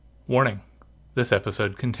Warning: this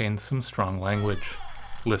episode contains some strong language.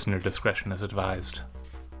 Listener discretion is advised.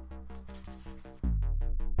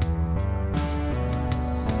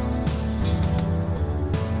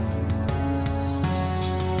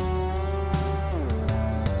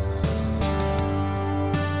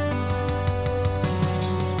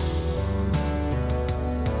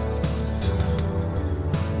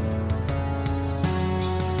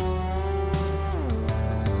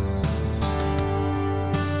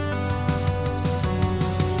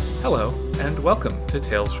 Hello, and welcome to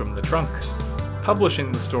Tales from the Trunk,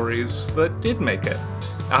 publishing the stories that did make it.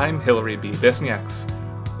 I'm Hilary B. Bisniaks.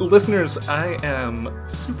 Listeners, I am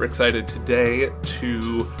super excited today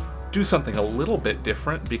to do something a little bit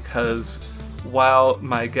different because while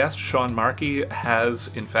my guest Sean Markey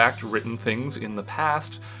has in fact written things in the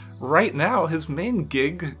past, right now his main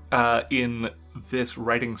gig in this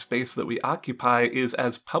writing space that we occupy is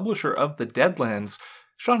as publisher of the Deadlands.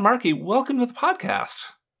 Sean Markey, welcome to the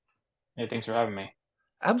podcast. Hey, thanks for having me.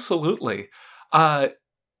 Absolutely. I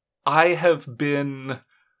have been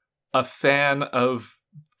a fan of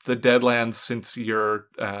the Deadlands since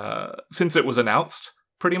it was announced,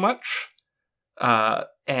 pretty much.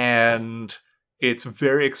 And it's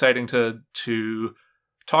very exciting to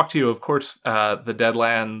talk to you. Of course, the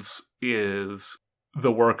Deadlands is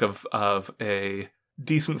the work of a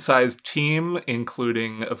decent-sized team,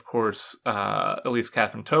 including, of course, Elise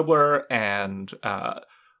Catherine Tobler and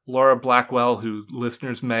Laura Blackwell, who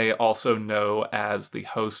listeners may also know as the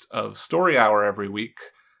host of Story Hour every week,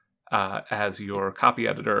 as your copy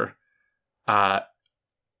editor.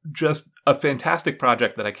 Just a fantastic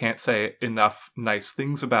project that I can't say enough nice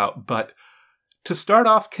things about. But to start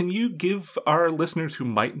off, can you give our listeners who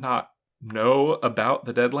might not know about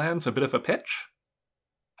the Deadlands a bit of a pitch?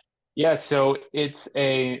 Yeah, so it's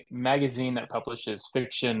a magazine that publishes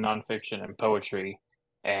fiction, nonfiction, and poetry,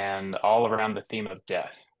 and all around the theme of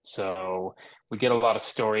death. So we get a lot of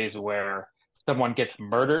stories where someone gets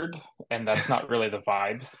murdered, and that's not really the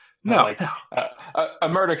vibes. No. A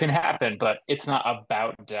murder can happen, but it's not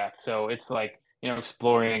about death. So it's like,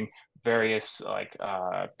 exploring various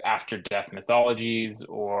after death mythologies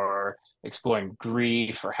or exploring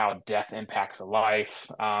grief or how death impacts a life.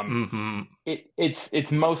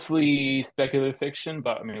 It's mostly speculative fiction,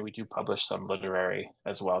 but I mean, we do publish some literary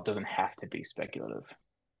as well. It doesn't have to be speculative.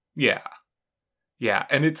 Yeah,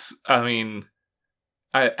 and it's, I mean,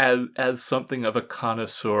 as something of a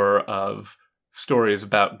connoisseur of stories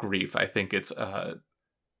about grief, I think it's,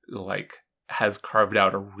 has carved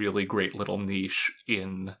out a really great little niche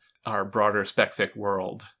in our broader spec-fic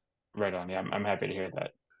world. Right on, yeah, I'm happy to hear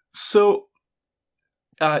that. So,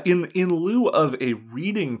 in lieu of a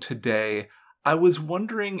reading today, I was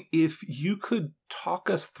wondering if you could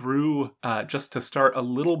talk us through, just to start a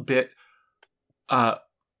little bit,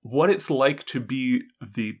 what it's like to be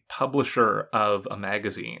the publisher of a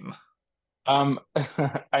magazine. I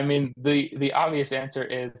mean, the obvious answer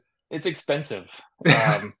is it's expensive.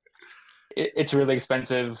 It's really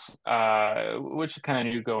expensive, which is kind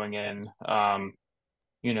of new going in. I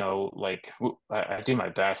do my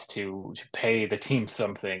best to pay the team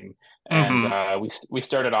something, and we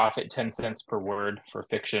started off at 10 cents per word for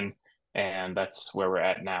fiction, and that's where we're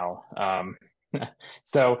at now.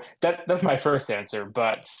 So that's my first answer,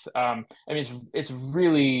 but I mean, it's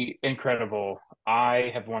really incredible. I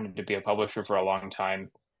have wanted to be a publisher for a long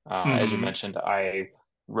time. As you mentioned, I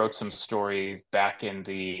wrote some stories back in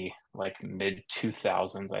the mid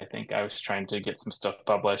 2000s. I think I was trying to get some stuff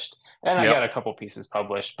published, and I got a couple pieces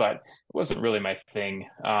published, but it wasn't really my thing.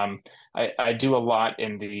 I do a lot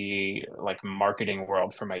in the marketing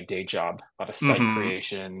world for my day job, a lot of site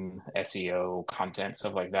creation, SEO, content,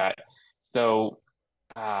 stuff like that. So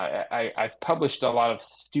I've published a lot of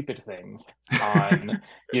stupid things on,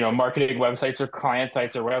 marketing websites or client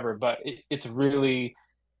sites or whatever, but it's really,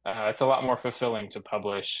 it's a lot more fulfilling to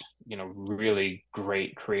publish, really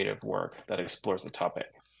great creative work that explores the topic.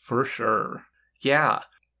 For sure. Yeah.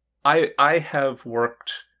 I have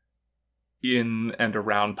worked in and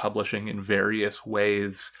around publishing in various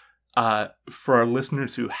ways. For our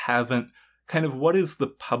listeners who haven't, kind of what is the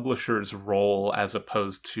publisher's role as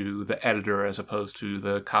opposed to the editor, as opposed to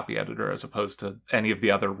the copy editor, as opposed to any of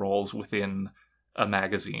the other roles within a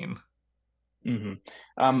magazine?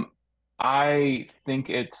 I think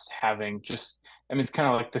it's having it's kind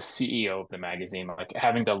of like the CEO of the magazine, like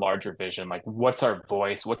having the larger vision, like what's our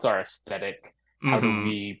voice, what's our aesthetic, how do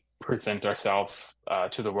we present ourselves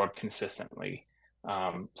to the world consistently?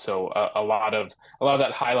 So a lot of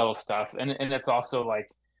that high level stuff, and it's also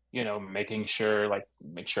making sure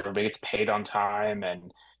everybody gets paid on time,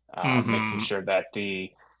 and making sure that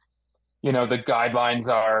the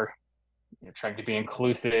guidelines are trying to be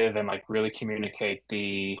inclusive and like really communicate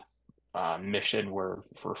the mission we're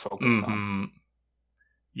focused on. Mm-hmm.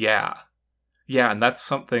 Yeah. Yeah, and that's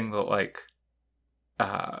something that like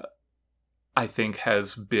uh I think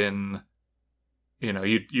has been,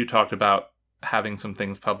 you talked about having some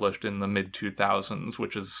things published in the mid 2000s,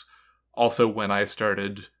 which is also when I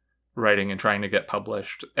started writing and trying to get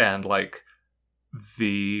published, and like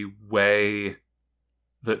the way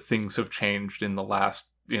that things have changed in the last,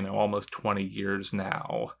 almost 20 years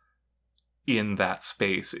now in that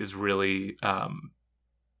space is really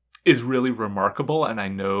remarkable, and I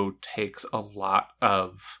know takes a lot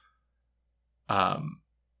of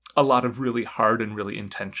really hard and really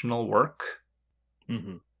intentional work.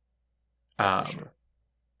 Mm-hmm. Yeah, for Um, sure.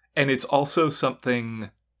 and it's also something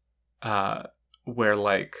where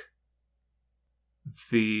like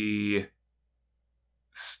the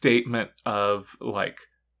statement of like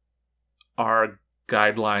our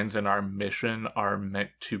guidelines and our mission are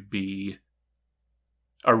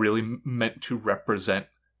really meant to represent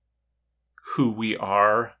who we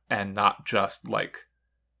are, and not just like,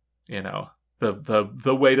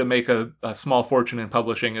 the way to make a small fortune in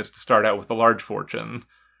publishing is to start out with a large fortune.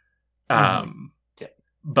 Mm-hmm. Yeah.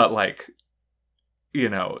 But like, you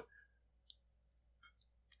know,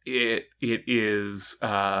 it is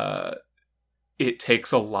it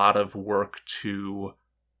takes a lot of work to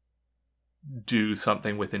do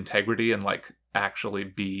something with integrity and like actually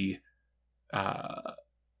be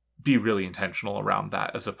really intentional around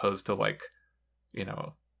that, as opposed to like,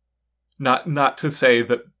 not to say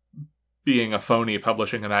that being a phony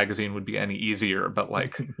publishing a magazine would be any easier, but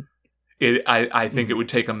like I think it Mm-hmm. would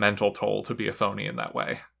take a mental toll to be a phony in that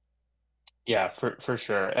way. Yeah, for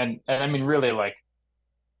sure. And I mean really like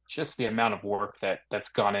just the amount of work that's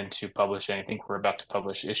gone into publishing. I think we're about to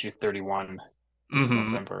publish issue 31 this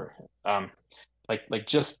Mm-hmm. November. Um, like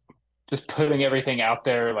just putting everything out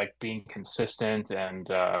there, like being consistent, and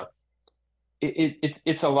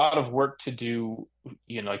it's a lot of work to do. Like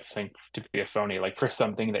you're saying, to be a phony, like for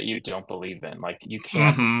something that you don't believe in. Like you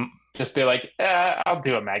can't Mm-hmm. just be like, I'll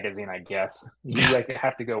do a magazine, I guess. You like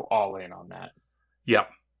have to go all in on that. Yeah.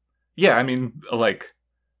 Yeah, I mean, like,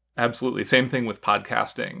 absolutely. Same thing with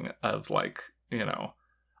podcasting of like,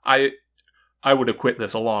 I I would have quit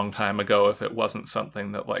this a long time ago if it wasn't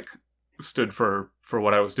something that like stood for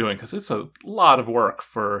what I was doing, because it's a lot of work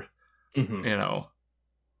for, Hmm. you know,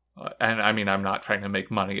 and I mean, I'm not trying to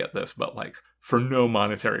make money at this, but like for no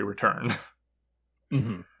monetary return.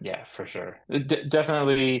 Hmm. Yeah, for sure.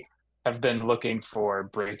 Definitely have been looking for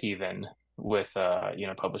break even with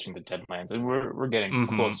publishing the Deadlands, and we're getting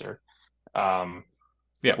Hmm. closer. Um,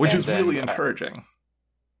 Yeah, which and is really then encouraging.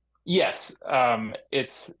 yes,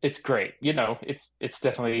 it's great. It's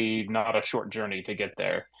definitely not a short journey to get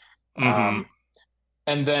there. Hmm. Um,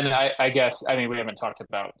 and then I guess I mean we haven't talked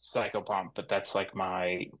about Psychopomp, but that's like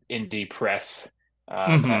my indie press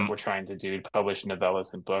that Hmm. we're trying to do to publish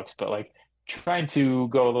novellas and books, but like trying to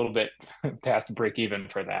go a little bit past break even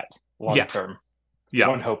for that long Yeah. term. Yeah.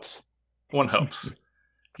 One hopes. One hopes.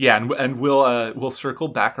 Yeah, and we'll circle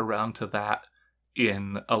back around to that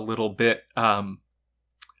in a little bit.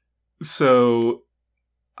 So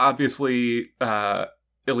obviously, at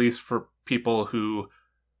least for people who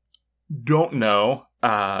don't know,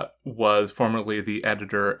 was formerly the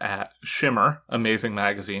editor at Shimmer, amazing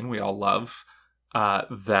magazine we all love,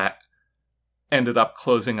 that ended up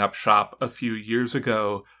closing up shop a few years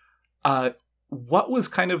ago. What was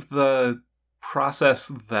kind of the process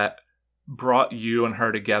that brought you and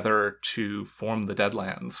her together to form the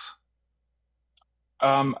Deadlands?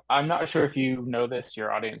 I'm not sure if you know this,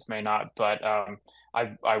 your audience may not, but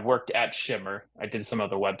I worked at Shimmer. I did some of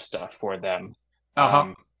the web stuff for them. Uh huh.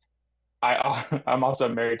 Um, I'm also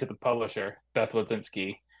married to the publisher, Beth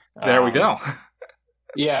Wadzinski. There we Um, go.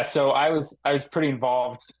 yeah, so I was pretty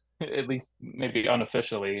involved, at least maybe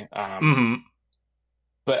unofficially. Hmm.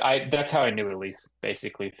 But I that's how I knew Elise,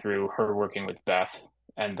 basically through her working with Beth.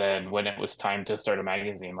 And then when it was time to start a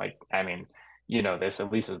magazine, like I mean, this,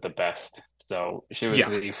 Elise is the best. So she was Yeah.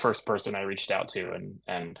 the first person I reached out to,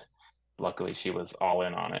 and luckily she was all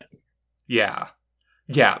in on it. Yeah.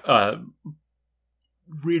 Yeah.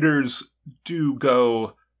 Readers do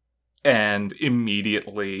go and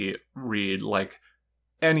immediately read like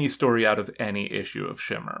any story out of any issue of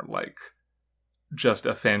Shimmer. Like, just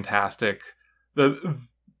a fantastic. The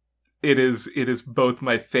it is both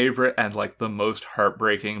my favorite and like the most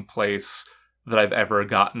heartbreaking place that I've ever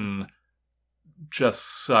gotten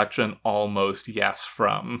just such an almost yes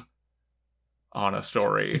from on a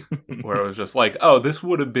story, where it was just like, oh, this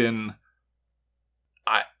would have been,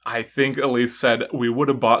 I think Elise said we would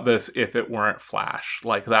have bought this if it weren't Flash.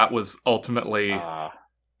 Like, that was ultimately Uh,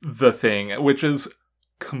 the thing, which is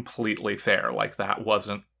completely fair. Like, that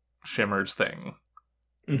wasn't Shimmer's thing.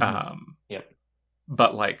 mhm. Um, Yep.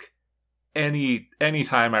 but like any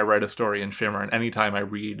time I write a story in Shimmer and anytime I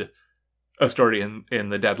read a story in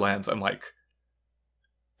the Deadlands, I'm like,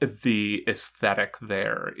 the aesthetic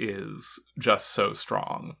there is just so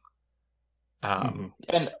strong.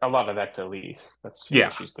 And a lot of that's Elise. That's, Yeah,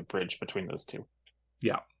 she's the bridge between those two.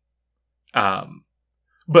 yeah. Um,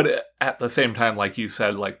 but at the same time, like you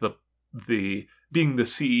said, like the being the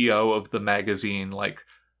CEO of the magazine, like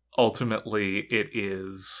ultimately it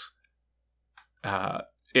is uh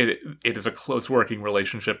it is a close working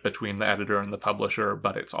relationship between the editor and the publisher,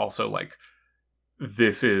 but it's also like,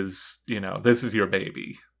 this is, this is your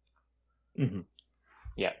baby. Hmm.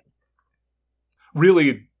 Yeah.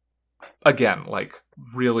 Really, again, like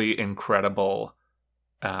really incredible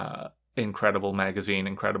incredible magazine,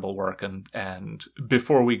 incredible work. And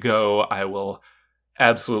before we go, I will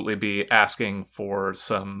absolutely be asking for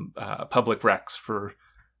some public recs for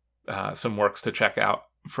some works to check out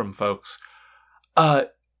from folks. uh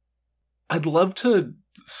I'd love to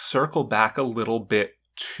circle back a little bit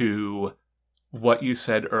to what you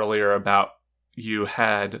said earlier about you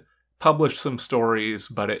had published some stories,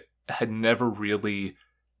 but it had never really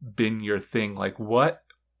been your thing. Like, what,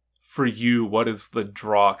 for you, what is the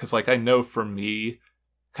draw? Because, like, I know for me,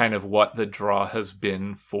 kind of what the draw has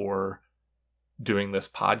been for doing this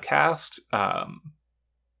podcast.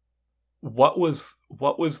 What was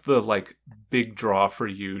the, like, big draw for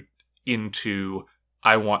you into,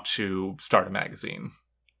 I want to start a magazine?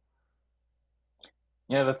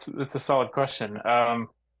 Yeah, that's a solid question.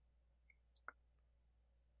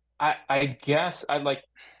 I guess I like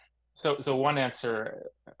so one answer,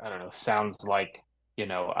 I don't know, sounds like,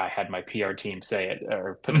 I had my PR team say it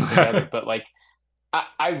or put it together, but like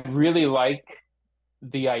I really like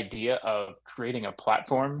the idea of creating a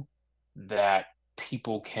platform that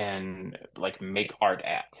people can like make art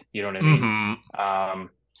at. You know what I mean? hmm Um,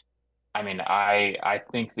 I mean, I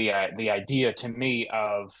think the idea to me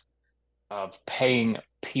of paying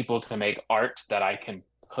people to make art that I can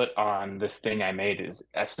put on this thing I made is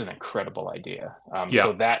that's an incredible idea. Yeah.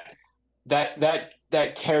 So that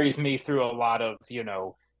carries me through a lot of,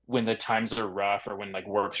 when the times are rough or when like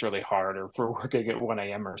work's really hard or for working at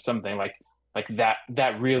 1 a.m. or something like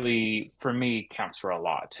that really for me counts for a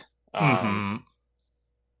lot. Um, hmm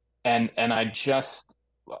and I just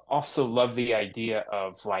also love the idea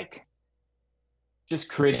of like just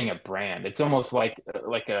creating a brand. It's almost like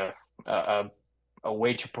a a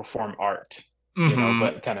way to perform art, hmm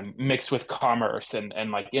but kind of mixed with commerce and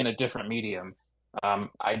like in a different medium.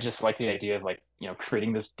 I just like the idea of like,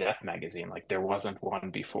 creating this death magazine. Like there wasn't one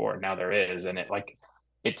before, now there is, and it like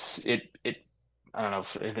it I don't know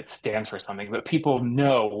if it stands for something, but people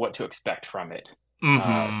know what to expect from it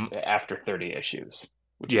hmm after 30 issues,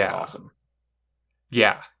 which is Yeah. awesome.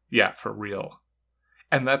 Yeah. Yeah, for real.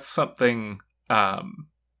 And that's something um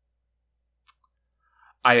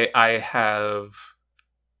I have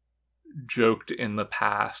joked in the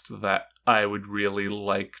past that I would really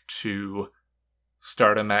like to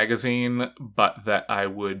start a magazine, but that I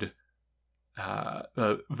would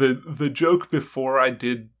the joke before I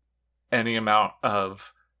did any amount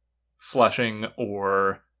of slushing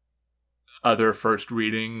or other first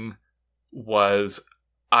reading was,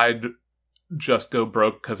 I'd just go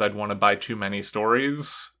broke because I'd want to buy too many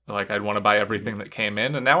stories. Like, I'd want to buy everything that came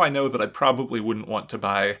in. And now I know that I probably wouldn't want to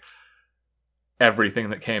buy everything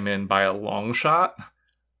that came in by a long shot.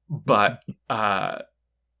 But uh,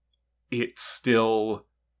 it's still,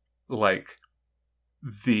 like,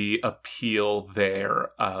 the appeal there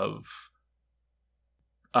of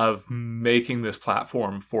making this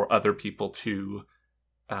platform for other people to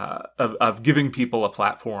of giving people a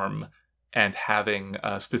platform and having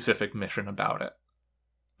a specific mission about it.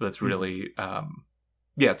 That's really,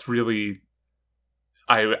 yeah, it's really,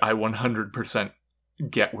 I 100%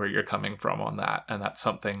 get where you're coming from on that. And that's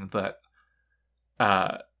something that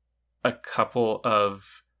uh, a couple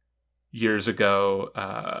of years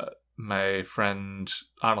ago, my friend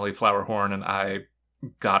Annalie Flowerhorn and I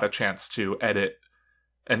got a chance to edit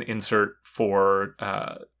an insert for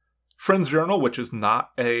Friends Journal, which is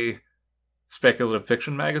not a speculative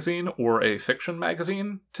fiction magazine or a fiction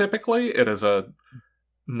magazine typically. It is a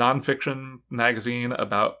nonfiction magazine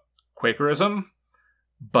about Quakerism.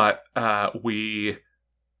 But we,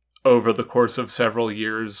 over the course of several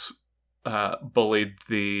years, bullied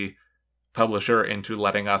the publisher into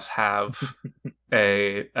letting us have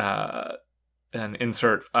a an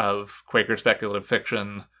insert of Quaker speculative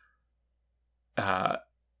fiction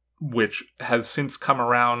which has since come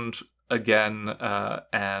around again,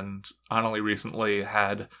 and Annalie recently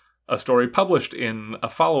had a story published in a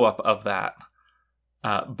follow-up of that.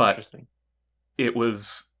 But Interesting. it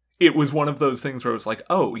was one of those things where it was like,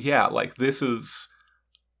 oh yeah, like it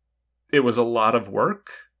was a lot of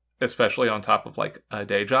work, especially on top of like a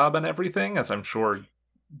day job and everything, as I'm sure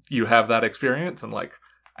you have that experience, and like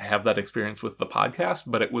I have that experience with the podcast,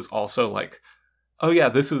 but it was also like, oh yeah,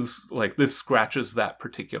 this scratches that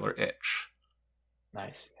particular itch.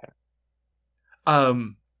 Nice. Yeah.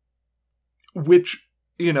 Which,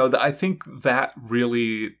 I think that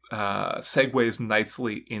really segues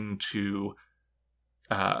nicely into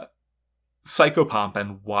Psychopomp,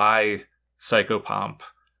 and why Psychopomp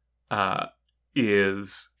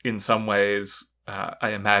is, in some ways, I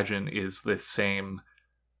imagine, is this same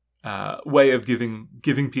way of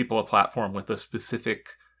giving people a platform with a specific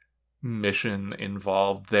mission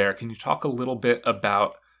involved there. Can you talk a little bit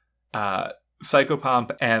about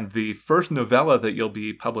Psychopomp and the first novella that you'll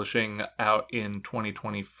be publishing out in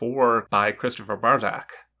 2024 by Christopher Barzak?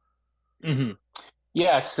 Mm-hmm.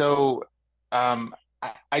 Yeah, so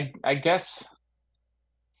I guess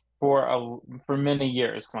for many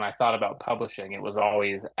years when I thought about publishing, it was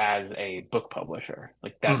always as a book publisher.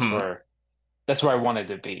 Like that's where I wanted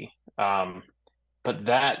to be. But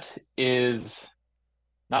that is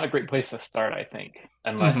not a great place to start, I think,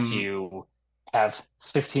 unless you have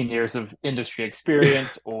 15 years of industry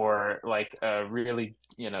experience or like a really,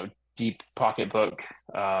 deep pocketbook,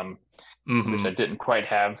 which I didn't quite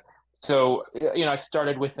have. So, I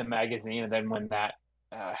started with the magazine, and then when that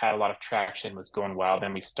had a lot of traction, was going well,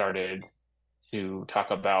 then we started to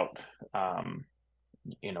talk about,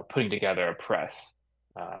 putting together a press,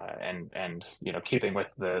 and keeping with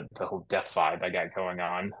the whole death vibe I got going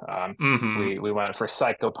on. We went for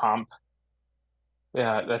Psychopomp.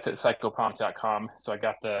 Yeah, that's at psychopomp.com. So I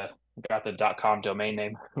got the .com domain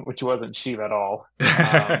name, which wasn't cheap at all.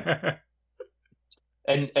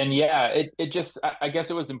 And yeah, it just, I guess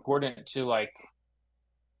it was important to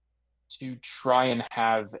try and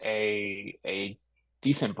have a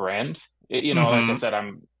decent brand. Like I said,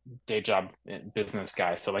 I'm day job business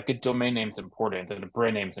guy, so like a domain name's important and a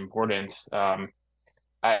brand name's important. And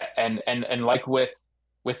like with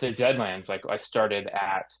the Deadlands, like I started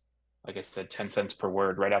at, like I said, 10 cents per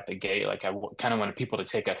word right out the gate. Like I kind of wanted people to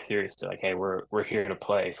take us seriously. Like, hey, we're here to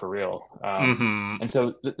play for real. And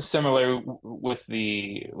so similar with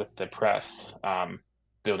the press,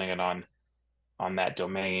 building it on that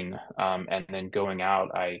domain, and then going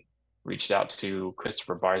out, I reached out to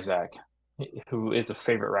Christopher Barzak, who is a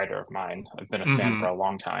favorite writer of mine. I've been a fan for a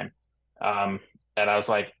long time. And I was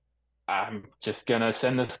like, I'm just gonna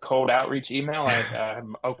send this cold outreach email.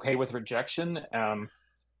 I'm okay with rejection.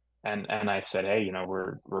 And I said, hey,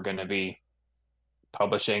 we're going to be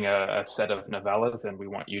publishing a set of novellas, and we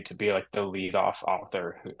want you to be like the lead off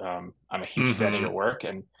author. I'm a huge fan of your work,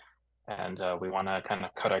 and we want to kind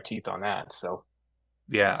of cut our teeth on that. So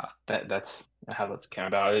yeah, that's how that's came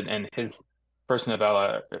about. And his first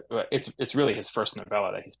novella, it's really his first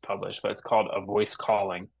novella that he's published, but it's called A Voice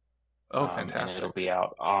Calling. Oh, fantastic. And it'll be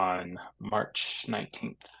out on March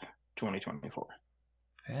 19th, 2024.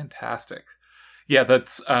 Fantastic. Yeah,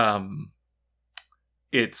 that's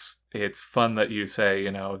it's fun that you say,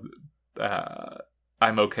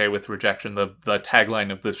 I'm okay with rejection. The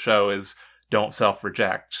tagline of this show is "Don't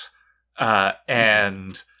self-reject,"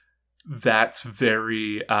 and that's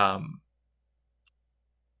very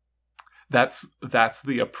that's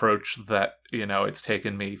the approach that it's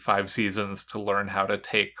taken me 5 seasons to learn how to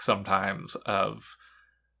take. Sometimes of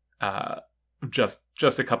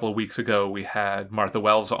just a couple of weeks ago, we had Martha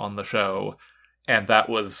Wells on the show. And that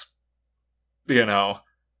was, I'm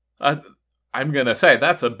gonna say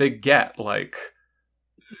that's a big get. Like,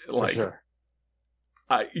 for sure.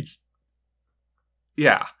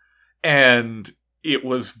 Yeah, and it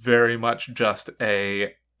was very much just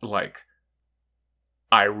I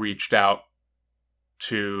reached out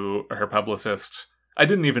to her publicist. I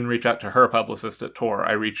didn't even reach out to her publicist at Tor.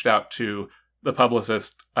 I reached out to the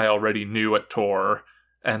publicist I already knew at Tor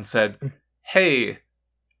and said, "Hey,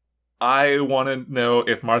 I want to know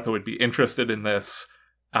if Martha would be interested in this,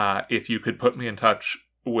 if you could put me in touch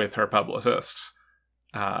with her publicist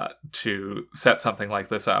to set something like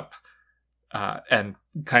this up." And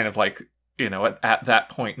kind of like, at that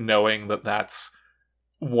point, knowing that that's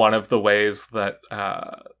one of the ways that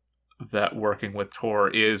that working with Tor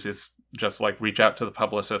is just like reach out to the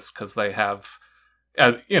publicist, because they have,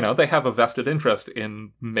 they have a vested interest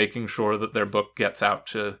in making sure that their book gets out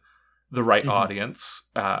to the right audience.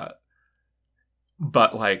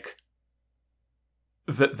 But like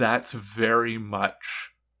that's very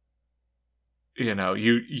much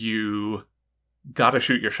you gotta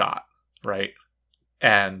shoot your shot, right?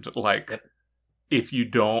 And like, Yep. if you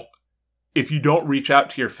don't reach out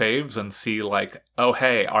to your faves and see like, oh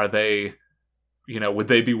hey, are they, would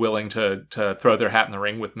they be willing to throw their hat in the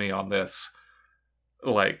ring with me on this?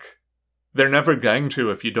 Like, they're never going to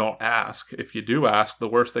if you don't ask. If you do ask, the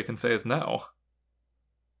worst they can say is no.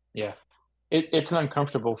 Yeah. It's an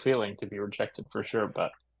uncomfortable feeling to be rejected for sure,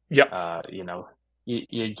 but Yep.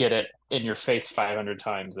 you get it in your face 500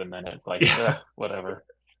 times, and then it's like, Yeah. whatever.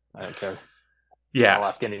 I don't care. Yeah. I'll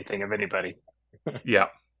ask anything of anybody. Yeah.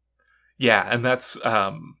 Yeah, and that's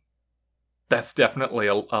definitely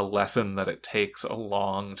a lesson that it takes a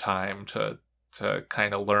long time to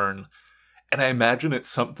kind of learn. And I imagine it's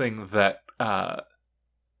something that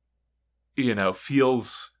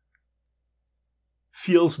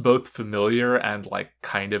feels both familiar and like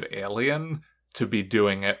kind of alien to be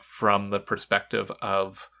doing it from the perspective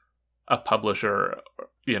of a publisher,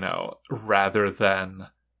 rather than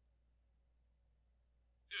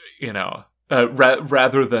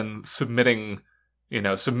rather than submitting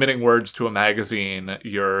words to a magazine.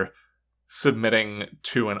 You're submitting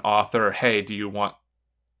to an author, hey, do you want,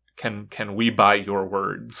 can we buy your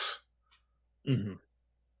words? Mm-hmm.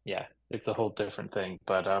 Yeah, it's a whole different thing,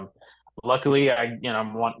 but luckily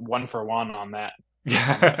I'm one for one on that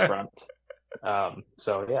front.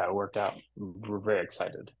 So yeah, it worked out. We're very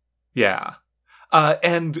excited. Yeah.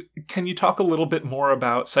 And can you talk a little bit more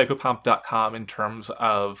about psychopomp.com in terms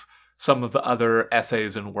of some of the other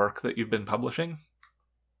essays and work that you've been publishing?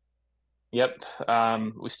 Yep.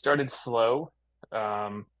 We started slow,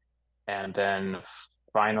 and then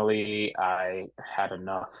finally I had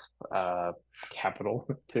enough capital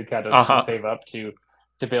to kind of save up to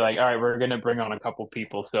be like, all right, we're going to bring on a couple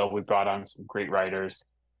people. So we brought on some great writers,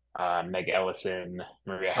 Meg Ellison,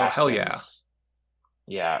 Maria Haskins. Oh, hell yeah.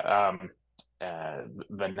 Yeah.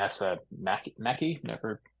 Vanessa Mackey,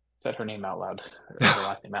 never said her name out loud, her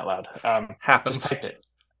last name out loud. Happens. Just type it.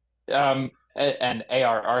 And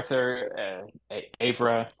A.R. Arthur,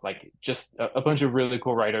 Avra, like just a bunch of really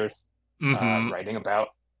cool writers writing about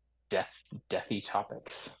deathy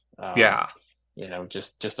topics. Yeah.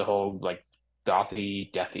 Just a whole like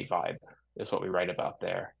gothy, deathy vibe is what we write about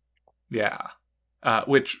there. Yeah.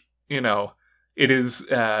 Which, it is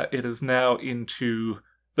now into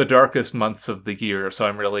the darkest months of the year, so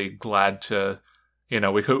I'm really glad to,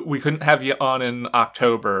 we couldn't have you on in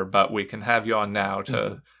October, but we can have you on now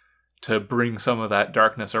to bring some of that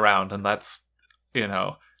darkness around, and that's,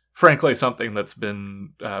 frankly something that's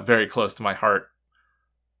been very close to my heart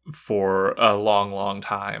for a long, long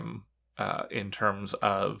time, in terms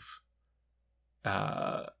of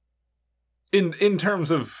in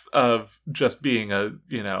terms of just being a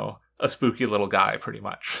spooky little guy, pretty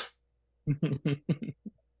much.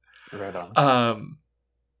 Right on.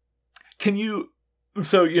 Can you?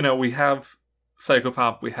 So we have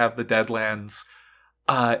Psychopomp, we have the Deadlands.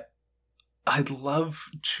 I'd love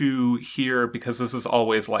to hear, because this is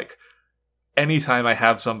always like, anytime I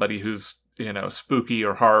have somebody who's spooky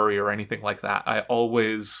or horror or anything like that, I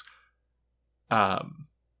always,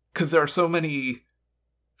 because there are so many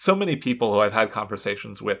people who I've had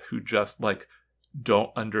conversations with who just like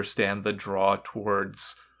don't understand the draw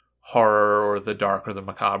towards horror or the dark or the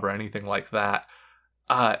macabre or anything like that.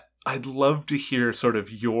 I'd love to hear sort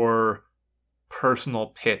of your personal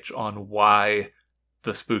pitch on why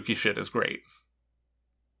the spooky shit is great.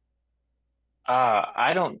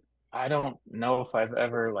 I don't know if I've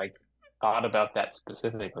ever like thought about that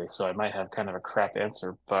specifically, so I might have kind of a crap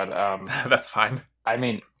answer, but that's fine. I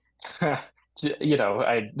mean, this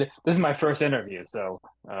is my first interview, so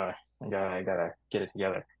I gotta get it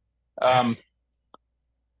together.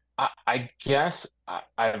 I guess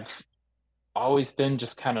I've always been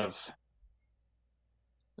just kind of,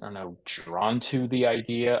 I don't know, drawn to the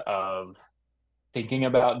idea of thinking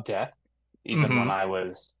about death, even when I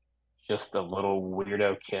was just a little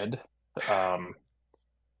weirdo kid.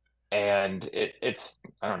 And it's,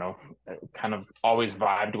 I don't know, kind of always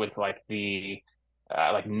vibed with like the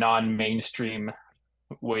like non-mainstream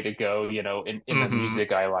way to go, in the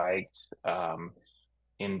music I liked,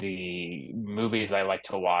 in the movies I like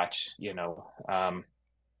to watch,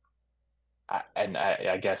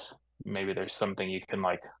 I guess maybe there's something you can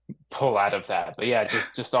like pull out of that. But yeah,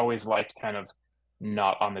 just always liked kind of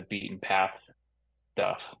not on the beaten path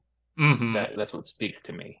stuff. That's what speaks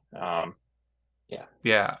to me.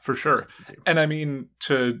 Yeah, for sure. And I mean,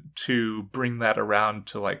 to bring that around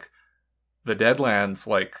to like the Deadlands,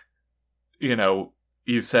 like,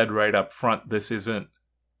 you said right up front,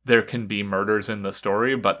 there can be murders in the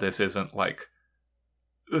story, but this isn't like,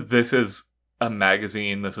 this is a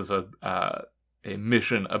magazine, this is a a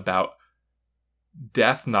mission about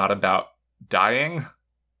death, not about dying.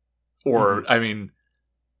 Hmm. Or, I mean,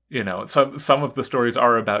 some of the stories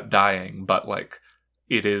are about dying, but like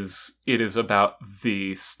it is about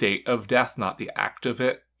the state of death, not the act of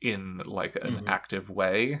it in like an Hmm. active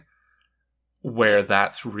way, where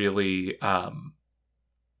that's really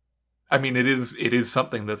I mean, it is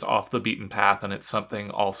something that's off the beaten path, and it's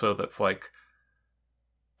something also that's like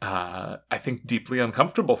I think deeply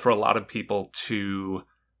uncomfortable for a lot of people to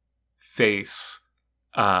face.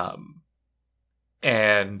 Um,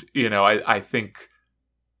 and I think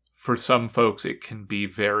for some folks it can be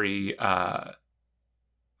very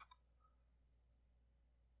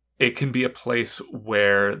it can be a place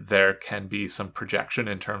where there can be some projection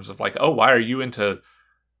in terms of like, oh, why are you into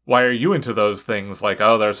those things, like,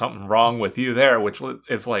 oh, there's something wrong with you there, which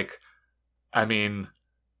is like, I mean,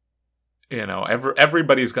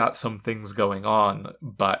 everybody's got some things going on,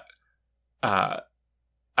 but uh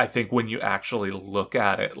I think when you actually look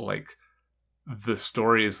at it, like the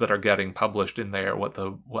stories that are getting published in there, what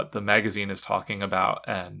the magazine is talking about,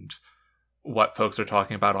 and what folks are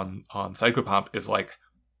talking about on Psychopomp is like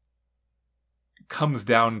comes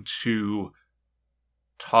down to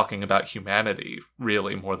talking about humanity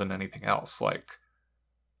really more than anything else. Like,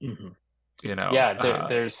 Hmm. you know, Yeah,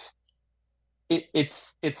 there's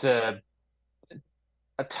it's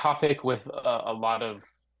a topic with a lot of,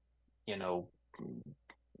 you know,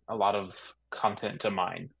 a lot of content to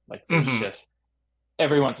mine. Like there's mhm, just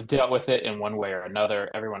everyone's dealt with it in one way or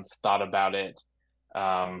another. Everyone's thought about it.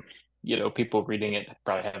 Um, people reading it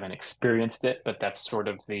probably haven't experienced it, but that's sort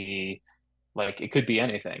of the like it could be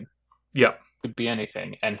anything. yeah, Could be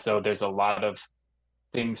anything. And so there's a lot of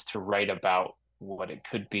things to write about what it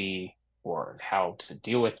could be or how to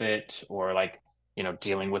deal with it or like,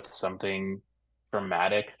 dealing with something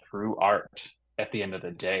dramatic through art at the end of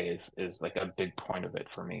the day is like a big point of it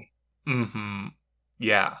for me.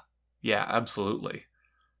 yeah, yeah, absolutely.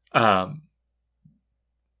 Um,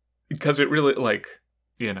 because it really, like,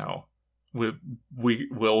 you know, we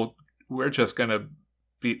we're just gonna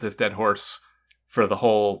beat this dead horse for the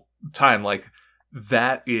whole time. Like,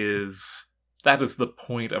 that is that is the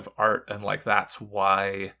point of art, and like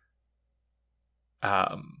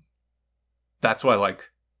um that's why like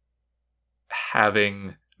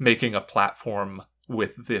making a platform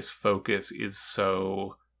with this focus is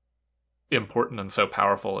so important and so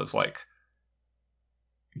powerful. Is like,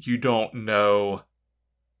 you don't know,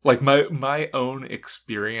 like,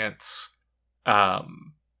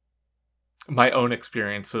 um my own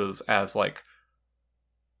experiences as like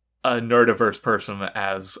a nerdiverse person,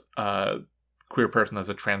 as a queer person, as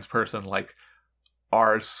a trans person, like,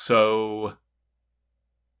 are so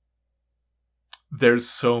there's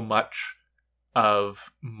so much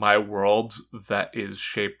of my world that is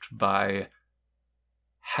shaped by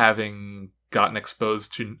having gotten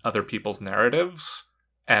exposed to other people's narratives,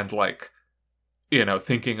 and like,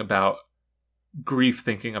 thinking about grief,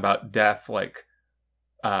 thinking about death, like,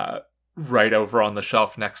 uh right over on the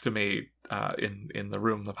shelf next to me, in the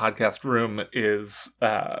room, the podcast room, is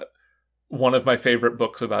one of my favorite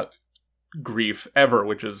books about grief ever,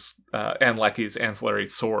 which is Anne Leckie's Ancillary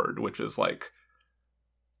Sword, which is like,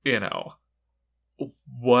 you know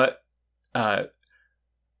what uh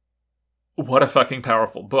what a fucking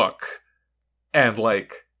powerful book. And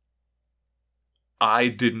like, I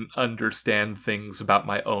didn't understand things about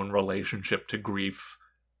my own relationship to grief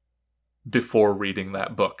before reading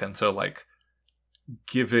that book, and so like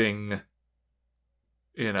giving,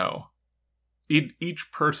 you know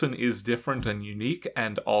each person is different and unique,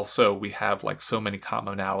 and also we have like so many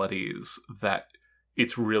commonalities that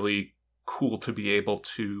it's really cool to be able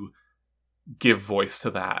to give voice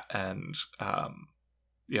to that. And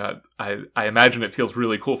yeah, I imagine it feels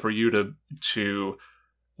really cool for you to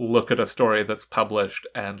look at a story that's published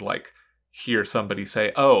and like hear somebody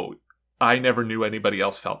say, oh, I never knew anybody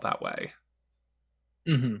else felt that way.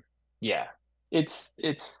 Hmm. Yeah, it's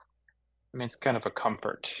I mean, it's kind of a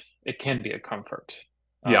comfort. It can be a comfort,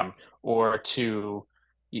 Yeah. um, or to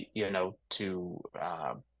to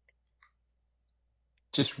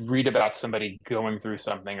just read about somebody going through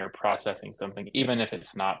something or processing something, even if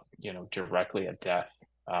it's not directly a death.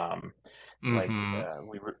 Um, like Mm-hmm.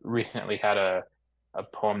 we recently had a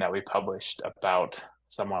poem that we published about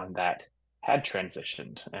someone that had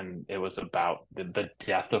transitioned, and it was about the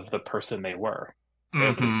death of the person they were.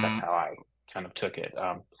 At least that's Mm-hmm. how I kind of took it.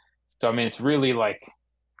 So I mean, it's really like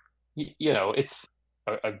it's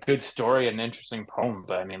a good story, an interesting poem,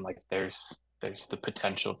 but I mean, like there's the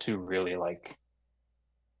potential to really like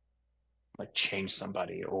change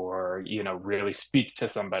somebody or really speak to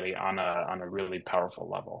somebody on a really powerful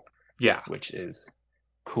level. Yeah. which is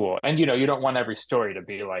cool. And you don't want every story to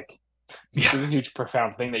be like Yeah. this huge,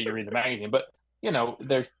 profound thing that you read in the magazine, but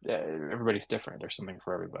there's everybody's different. There's something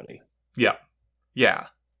for everybody. Yeah. Yeah.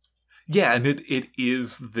 Yeah, and it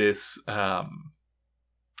is this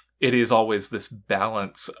it is always this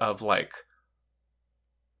balance of like,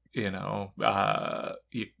 you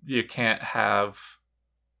can't have,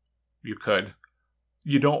 you could,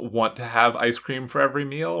 you don't want to have ice cream for every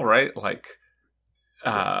meal, right? Like,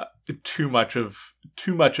 Sure. uh too much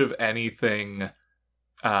of anything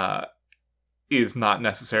uh is not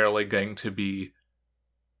necessarily going to be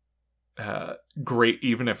great,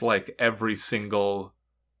 even if like every single,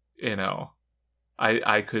 you know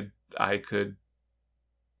I could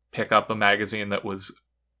pick up a magazine that was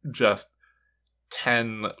just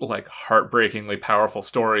 10 like heartbreakingly powerful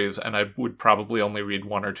stories, and I would probably only read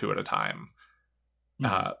one or two at a time.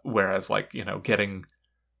 Mm-hmm. Whereas like,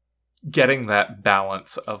 getting that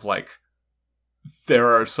balance of like,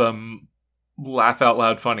 there are some laugh out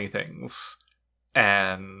loud funny things,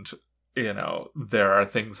 and there are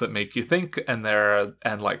things that make you think, and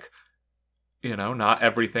like, not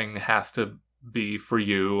everything has to be for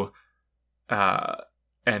you. uh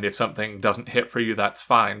and if something doesn't hit for you, that's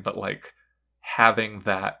fine, but like, having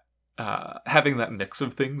that mix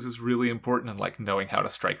of things is really important, and like knowing how to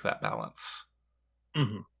strike that balance.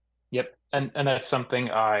 Mm-hmm. Yep. And that's something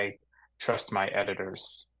I trust my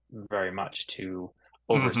editors very much to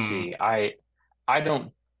Hmm. oversee. I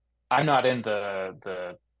don't I'm not in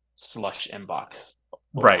the slush inbox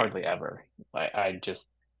Right. hardly ever. I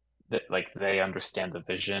just like they understand the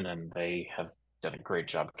vision and they have done a great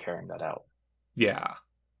job carrying that out. Yeah.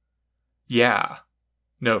 Yeah.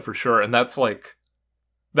 No, for sure. And that's like,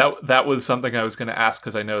 that was something I was going to ask,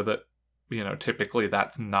 because I know that, typically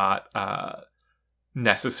that's not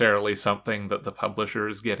necessarily something that the publisher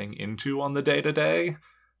is getting into on the day to day.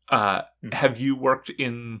 Mhm. Have you worked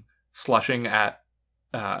in slushing at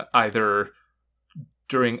either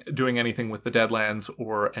during doing anything with the Deadlands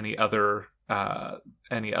or any other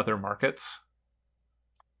markets?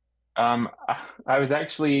 Um, I was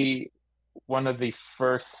actually one of the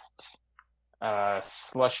first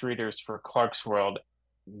slush readers for Clark's World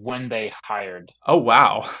when they hired. Oh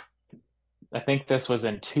wow. I think this was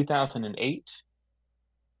in 2008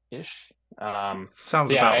 ish. Sounds So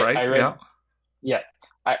yeah, about I right. Yeah. read yeah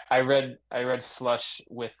I read Slush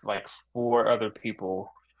with like four other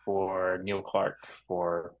people for Neil Clark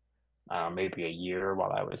for maybe a year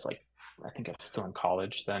while I was like I think I was still in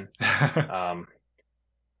college then. Um,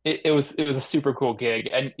 it was a super cool gig,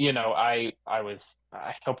 and I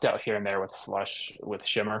helped out here and there with Slush with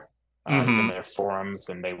Shimmer. I was in Hmm. their forums,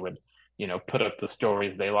 and they would put up the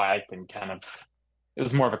stories they liked, and kind of it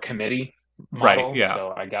was more of a committee Right. model. Yeah.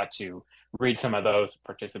 So I got to read some of those,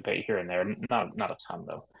 participate here and there, not a ton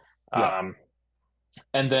though. Yeah. Um,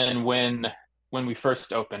 and then when we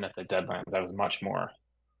first opened at the Deadlands, I was much more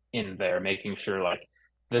in there, making sure like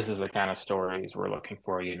this is the kind of stories we're looking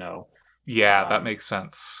for. Yeah. That Um, makes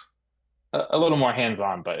sense. a little more hands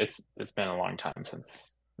on, but it's been a long time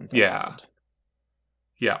since that Yeah. happened.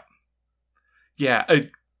 Yeah. Yeah.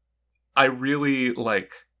 I really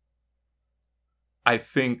like. I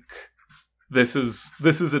think this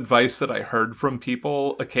is advice that I heard from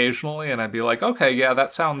people occasionally, and I'd be like, okay, yeah,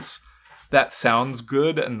 that sounds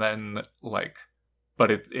good, and then like,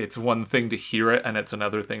 but it's one thing to hear it, and it's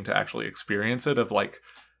another thing to actually experience it. Of like,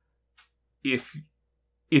 if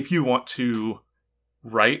if you want to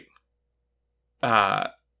write, uh,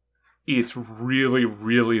 it's really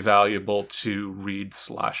really valuable to read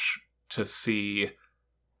Slush, to see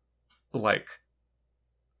like,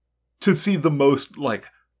 the most like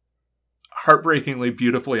heartbreakingly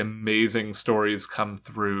beautifully amazing stories come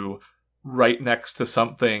through right next to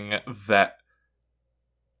something that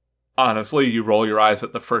honestly you roll your eyes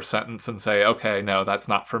at the first sentence and say, okay, no, that's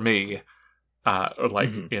not for me. Or like,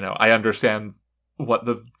 Hmm. I understand what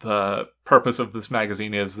the purpose of this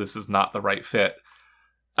magazine is. This is not the right fit.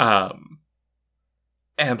 um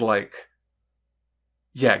and like,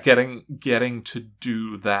 yeah, getting to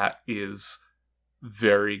do that is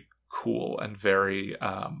very cool, and very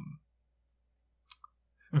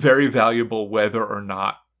valuable, whether or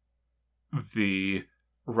not the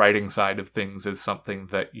writing side of things is something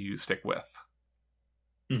that you stick with.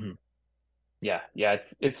 Hmm. Yeah.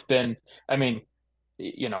 It's been. I mean,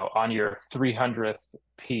 on your 300th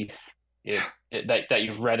piece, that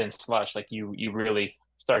you've read in Slush, like you really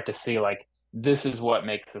start to see like this is what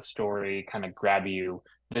makes a story kind of grab you.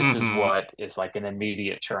 This is Hmm. what is like an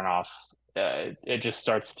immediate turn off. It just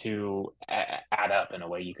starts to add up in a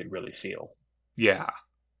way you could really feel. Yeah,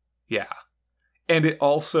 yeah, and it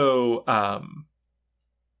also,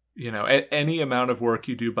 any amount of work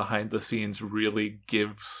you do behind the scenes really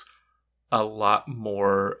gives a lot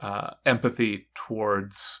more empathy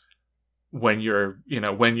towards when you're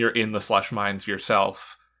in the slush mines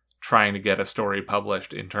yourself trying to get a story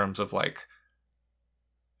published, in terms of like,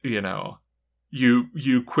 you know,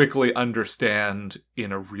 you quickly understand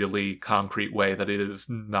in a really concrete way that it is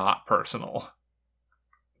not personal.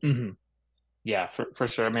 Hmm. Yeah, for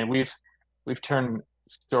sure. I mean, we've turned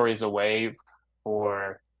stories away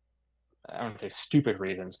for, I wouldn't say stupid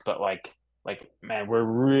reasons, but man, we're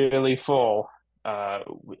really full.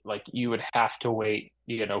 Like you would have to wait,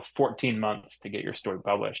 14 months to get your story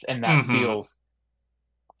published, and that Mm-hmm. feels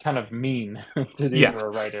kind of mean to do to Yeah. a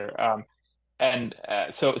writer. And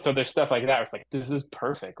so there's stuff like that where it's like, this is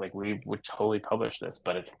perfect. Like we would totally publish this,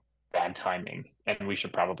 but it's bad timing, and we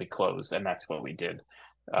should probably close, and that's what we did.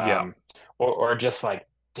 Yeah. Um, or just like,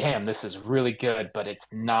 damn, this is really good, but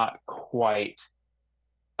it's not quite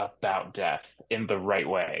about death in the right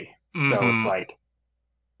way. So it's Mm-hmm. like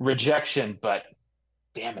rejection, but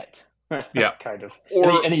damn it, Yeah. kind of.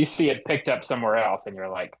 Or And you see it picked up somewhere else, and you're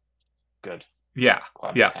like, good, yeah.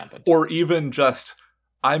 glad Yeah. that happened. Or even just,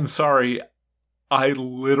 I'm sorry, I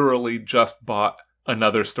literally just bought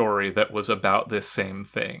another story that was about this same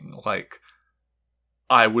thing. Like,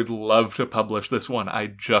 I would love to publish this one. I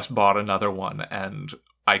just bought another one, and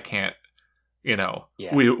I can't,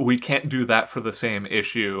 Yeah. we can't do that for the same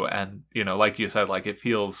issue. And, like you said, like, it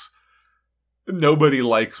feels, nobody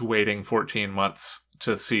likes waiting 14 months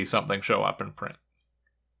to see something show up in print.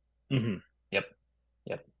 Mm-hmm. Yep.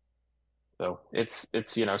 Yep. So it's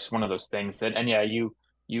it's one of those things, and yeah,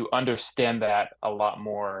 you understand that a lot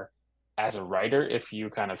more as a writer if you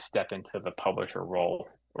kind of step into the publisher role,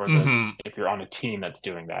 or the Mm-hmm. if you're on a team that's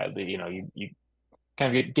doing that. You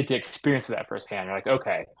kind of get the experience of that firsthand. You're like,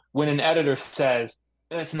 okay, when an editor says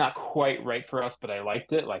it's not quite right for us, but I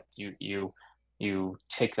liked it, like you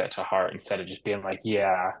take that to heart instead of just being like,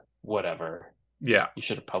 yeah, whatever, Yeah. you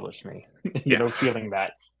should have published me. Yeah.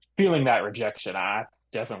 Feeling that rejection. I've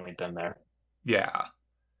definitely been there. Yeah.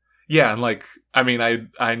 Yeah, and like, I mean,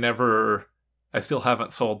 I still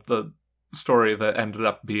haven't sold the story that ended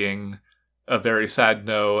up being a very sad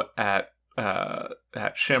no at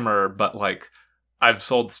Shimmer, but like, I've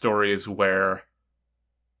sold stories where,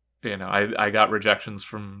 I got rejections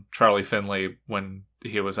from Charlie Finley when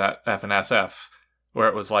he was at FNSF, where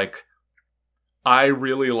it was like, I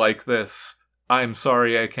really like this. I'm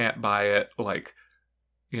sorry I can't buy it. Like,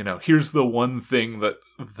 here's the one thing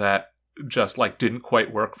that just like didn't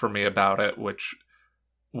quite work for me about it, which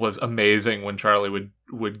was amazing when Charlie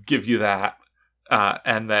would give you that,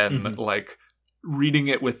 and then Mm-hmm. like reading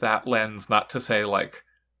it with that lens. Not to say like,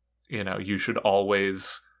 you should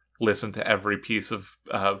always listen to every piece of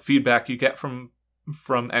feedback you get from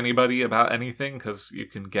anybody about anything, because you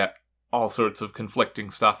can get all sorts of conflicting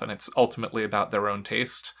stuff, and it's ultimately about their own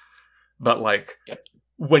taste. But like, Yep.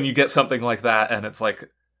 when you get something like that, and it's like,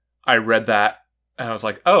 I read that and I was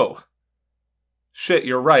like, oh shit,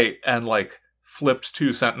 you're right, and like flipped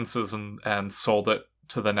two sentences and sold it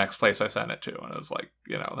to the next place I sent it to, and it was like,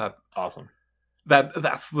 that Awesome.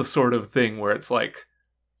 that's the sort of thing where it's like,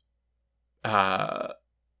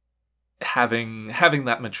 having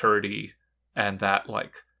that maturity and that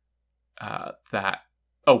like, that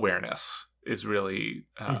awareness is really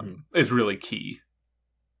Mm-hmm. key.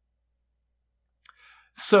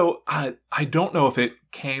 So I don't know if it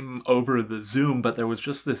came over the Zoom, but there was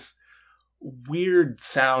just this weird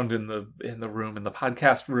sound in the room, in the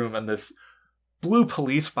podcast room, and this blue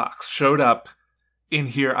police box showed up in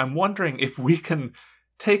here. I'm wondering if we can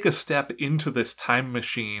take a step into this time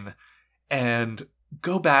machine and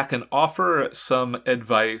go back and offer some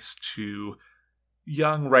advice to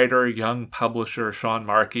young writer, young publisher Sean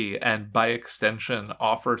Markey, and by extension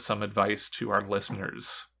offer some advice to our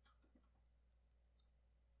listeners.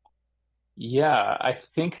 Yeah, I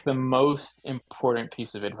think the most important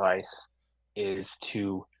piece of advice is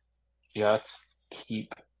to just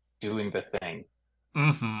keep doing the thing.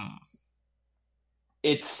 Mm-hmm.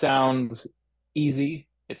 It sounds easy,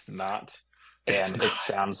 it's not, It's and it not.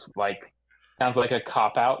 sounds like a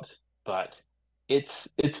cop out, but it's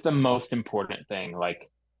the most important thing. Like,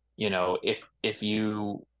 if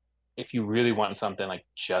you really want something, like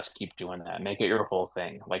just keep doing that. Make it your whole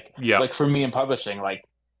thing. Like Yep. like for me in publishing, like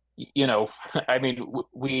I mean,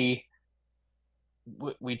 we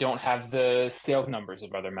don't have the sales numbers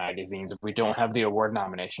of other magazines. If we don't have the award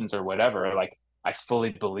nominations or whatever, like I fully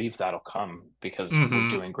believe that'll come because we're Mm-hmm.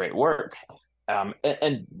 doing great work.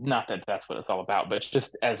 And not that that's what it's all about, but it's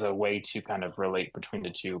just as a way to kind of relate between the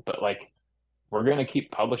two. But like, we're going to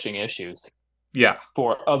keep publishing issues. Yeah.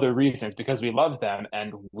 for other reasons because we love them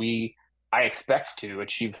and I expect to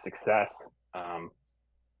achieve success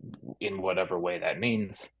in whatever way that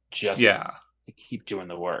means, just Yeah. to keep doing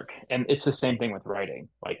the work. And it's the same thing with writing.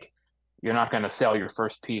 Like, you're not going to sell your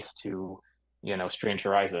first piece to, Strange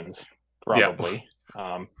Horizons, Yeah. probably.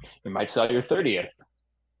 You might sell your 30th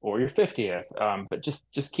or your 50th, but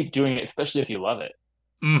just keep doing it, especially if you love it.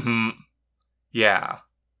 Mm-hmm. Yeah.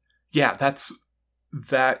 Yeah,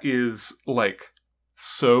 that is like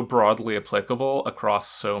so broadly applicable across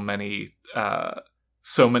so many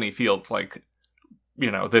fields. Like,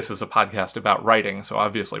 this is a podcast about writing, so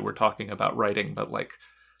obviously we're talking about writing, but like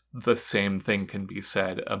the same thing can be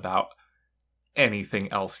said about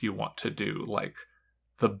anything else you want to do. Like,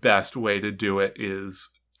 the best way to do it is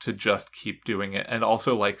to just keep doing it. And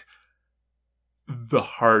also, like, the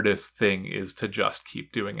hardest thing is to just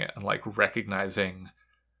keep doing it, and like recognizing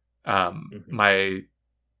Mm-hmm.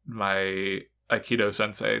 my Aikido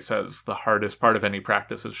sensei says the hardest part of any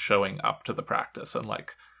practice is showing up to the practice. And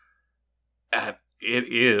like, it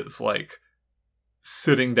is like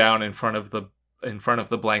sitting down in front of the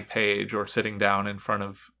blank page, or sitting down in front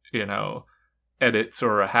of, edits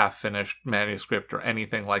or a half finished manuscript or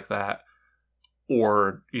anything like that,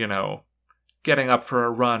 or, getting up for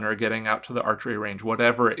a run or getting out to the archery range,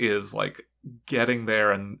 whatever it is, like getting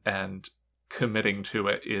there and committing to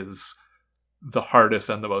it is the hardest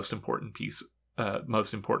and the most important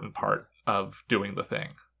most important part of doing the thing.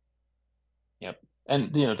 Yep.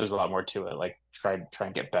 And there's a lot more to it. Like, try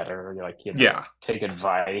and get better. Like, Yeah. take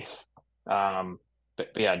advice. But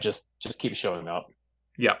yeah, just keep showing up.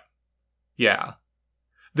 Yeah. Yeah.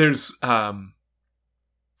 There's I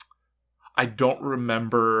don't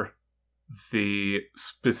remember the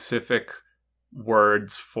specific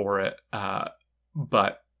words for it,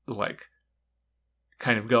 but like,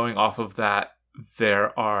 kind of going off of that,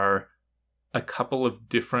 there are a couple of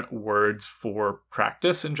different words for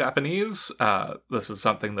practice in Japanese. This is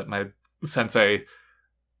something that my sensei,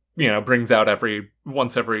 brings out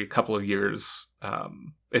once every couple of years.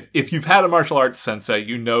 If you've had a martial arts sensei,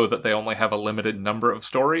 you know that they only have a limited number of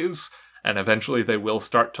stories, and eventually they will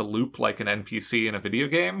start to loop like an NPC in a video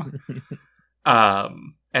game.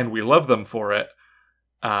 And we love them for it.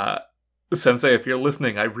 Sensei, if you're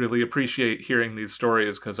listening, I really appreciate hearing these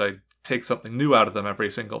stories because I take something new out of them every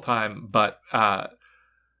single time. But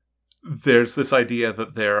there's this idea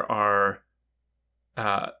that there are,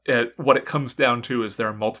 what it comes down to is there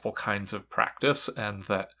are multiple kinds of practice, and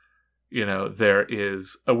that, there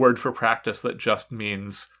is a word for practice that just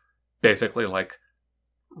means basically like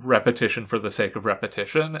repetition for the sake of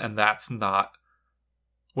repetition, and that's not,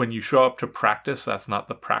 when you show up to practice, that's not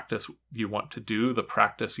the practice you want to do. The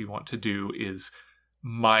practice you want to do is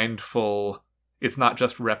mindful. It's not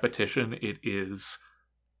just repetition. It is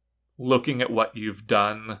looking at what you've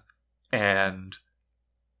done and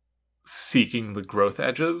seeking the growth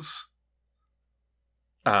edges.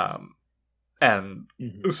 And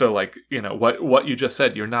so, like, what you just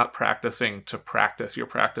said, you're not practicing to practice. You're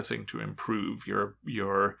practicing to improve.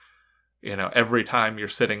 You're every time you're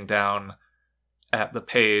sitting down at the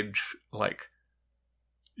page, like,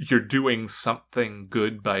 you're doing something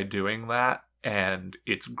good by doing that, and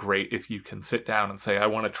it's great if you can sit down and say, I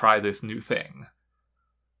want to try this new thing.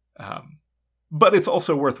 But it's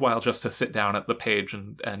also worthwhile just to sit down at the page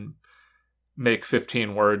and make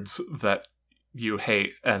 15 words that you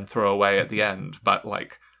hate and throw away at the end, but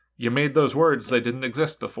like, you made those words, they didn't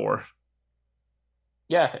exist before.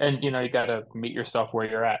 Yeah, and you gotta meet yourself where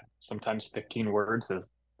you're at. Sometimes 15 words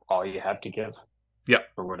is all you have to give. Yeah.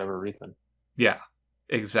 For whatever reason. Yeah,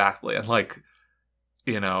 exactly. And like,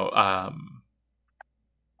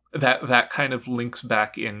 that kind of links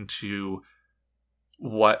back into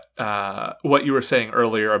what you were saying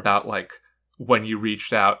earlier about like when you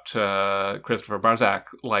reached out to Christopher Barzak.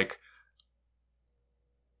 Like,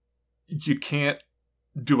 you can't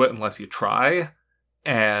do it unless you try,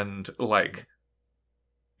 and like,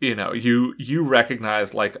 you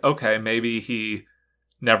recognize like, okay, maybe he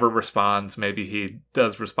never responds, maybe he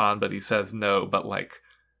does respond but he says no, but like,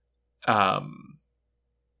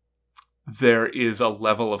 there is a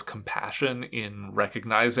level of compassion in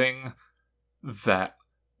recognizing that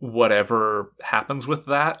whatever happens with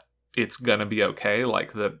that, it's gonna be okay,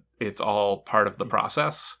 like, that it's all part of the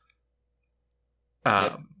process.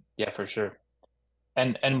 Yeah, for sure.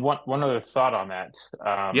 And one other thought on that.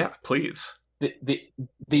 Yeah, please.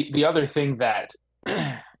 The other thing that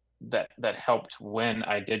that helped when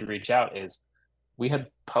I did reach out is we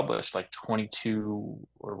had published like 22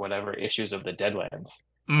 or whatever issues of the Deadlands,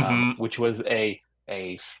 which was a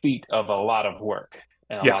feat of a lot of work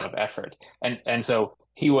and a Yeah. lot of effort. And so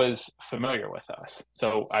he was familiar with us.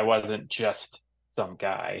 So I wasn't just some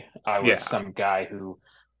guy. I was Yeah. some guy who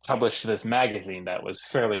published this magazine that was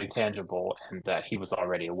fairly tangible and that he was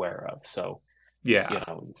already aware of. So, Yeah.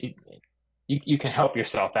 you can help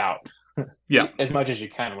yourself out Yeah. as much as you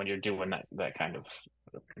can when you're doing that kind of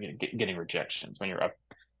getting rejections, when you're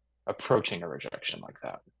approaching a rejection like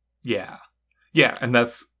that. Yeah. Yeah, and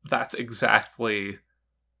that's exactly,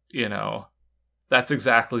 you know, that's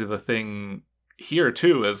exactly the thing here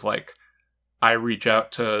too, is like I reach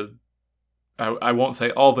out to I won't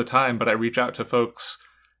say all the time, but I reach out to folks,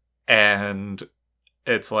 and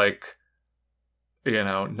it's like,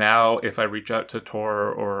 now if I reach out to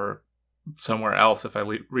Tor or somewhere else, if I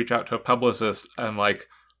reach out to a publicist, I'm like,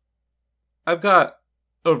 I've got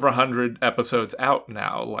over 100 episodes out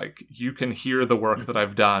now. Like, you can hear the work that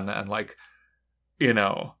I've done, and like, you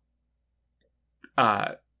know,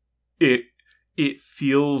 uh, it it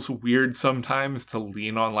feels weird sometimes to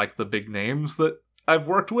lean on like the big names that I've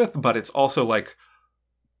worked with, but it's also like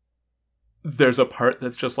there's a part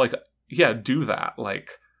that's just like, yeah, do that.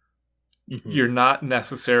 Like, you're not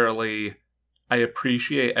necessarily. I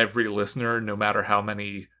appreciate every listener, no matter how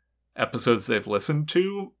many episodes they've listened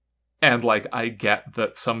to, and like I get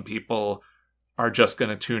that some people are just going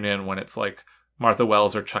to tune in when it's like Martha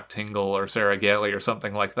Wells or Chuck Tingle or Sarah Gailey or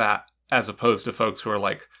something like that, as opposed to folks who are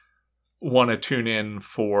like want to tune in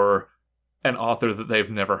for an author that they've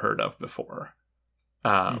never heard of before.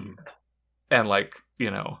 And like,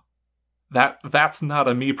 that's not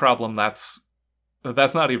a me problem. That's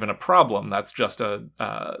not even a problem. That's just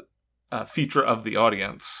a feature of the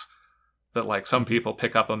audience, that like some people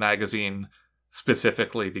pick up a magazine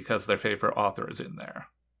specifically because their favorite author is in there.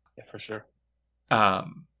 Yeah, for sure.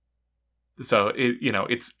 So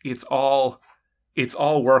it's all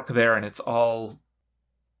work there, and it's all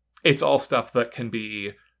stuff that can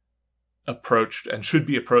be approached and should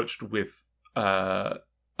be approached with a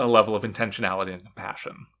level of intentionality and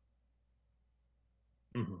compassion.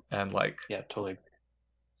 And like, yeah, totally.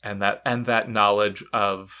 And that knowledge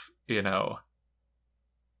of,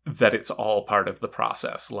 that it's all part of the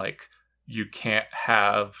process. Like, you can't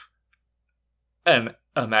have a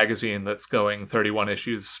magazine that's going 31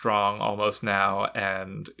 issues strong almost now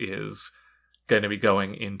and is going to be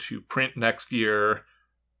going into print next year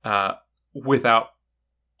without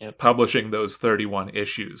publishing those 31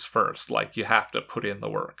 issues first. Like, you have to put in the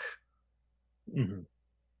work.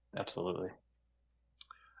 Absolutely.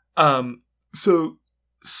 So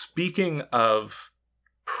speaking of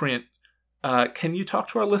print, can you talk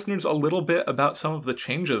to our listeners a little bit about some of the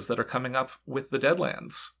changes that are coming up with the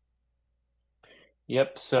Deadlands?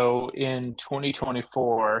 Yep. So in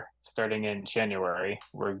 2024, starting in January,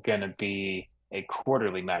 we're going to be a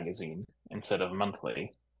quarterly magazine instead of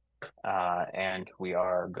monthly. And we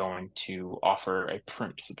are going to offer a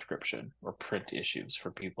print subscription or print issues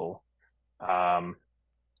for people. That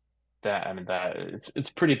it's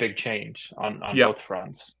pretty big change on Yep. both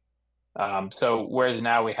fronts. So whereas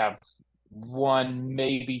now we have one,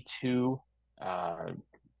 maybe two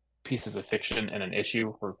pieces of fiction in an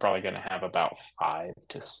issue, we're probably going to have about 5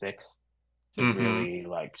 to 6 to really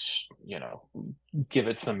give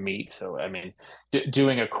it some meat. So I mean,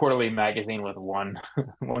 doing a quarterly magazine with one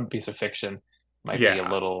one piece of fiction might be a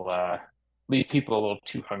little leave people a little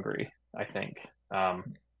too hungry, I think.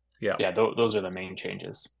 Those are the main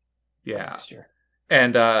changes. Next year.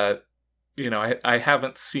 And I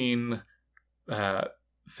haven't seen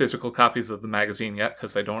physical copies of the magazine yet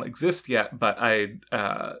because they don't exist yet, but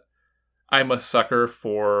I'm a sucker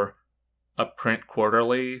for a print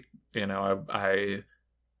quarterly. I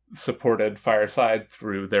supported Fireside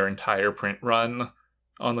through their entire print run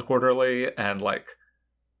on the quarterly, and like,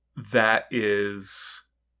 it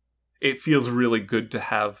feels really good to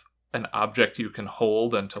have an object you can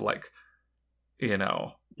hold, and to like,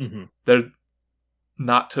 there,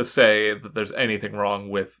 not to say that there's anything wrong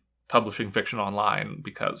with publishing fiction online,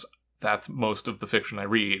 because that's most of the fiction I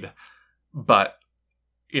read, but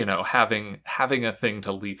having a thing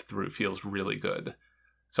to leaf through feels really good.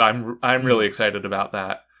 So I'm really excited about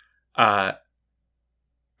that.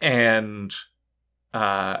 And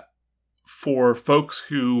for folks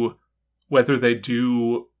who, whether they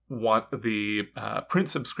do want the print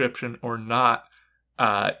subscription or not,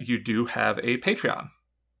 you do have a Patreon.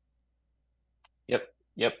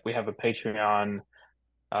 Yep, we have a Patreon.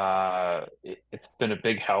 It's been a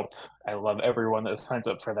big help. I love everyone that signs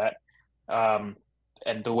up for that.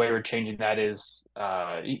 And the way we're changing that is,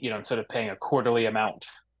 instead of paying a quarterly amount,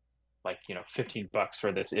 like, $15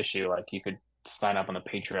 for this issue, like, you could sign up on the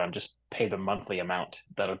Patreon, just pay the monthly amount.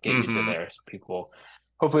 That'll get you to there. So people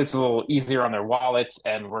hopefully it's a little easier on their wallets,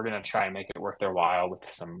 and we're going to try and make it worth their while with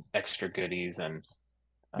some extra goodies and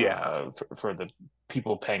Yeah. for the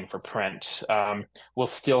people paying for print. We'll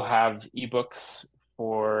still have ebooks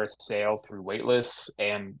for sale through waitlists,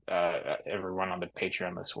 and everyone on the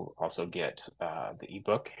Patreon list will also get the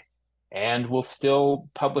ebook. And we'll still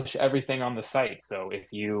publish everything on the site. So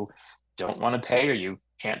if you don't want to pay or you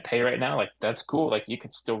can't pay right now, like that's cool. Like you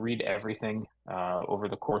could still read everything over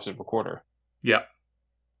the course of a quarter. Yep.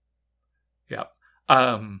 Yep.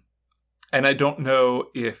 And I don't know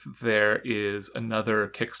if there is another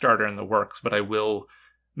Kickstarter in the works, but I will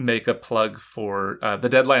make a plug for the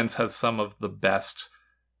Deadlands has some of the best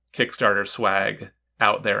Kickstarter swag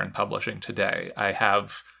out there in publishing today. I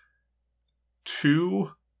have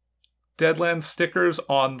 2 Deadlands stickers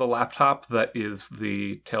on the laptop that is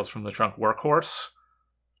the Tales from the Trunk workhorse.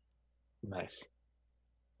 Nice.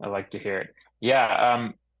 I like to hear it. Yeah,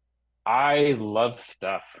 I love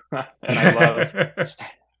stuff, and I love just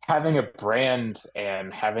having a brand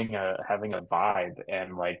and having a vibe,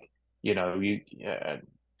 and like you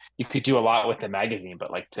could do a lot with the magazine,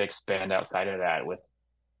 but like to expand outside of that with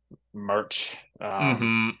merch,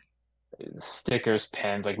 Mm-hmm. stickers,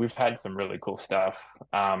 pens, like we've had some really cool stuff.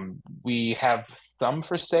 We have some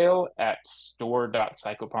for sale at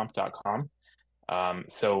store.psychopomp.com.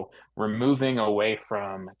 So we're moving away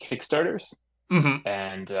from Kickstarters Mm-hmm.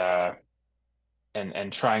 and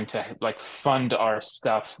and trying to like fund our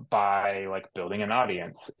stuff by like building an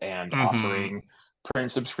audience and Mm-hmm. offering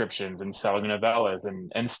print subscriptions and selling novellas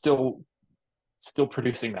and still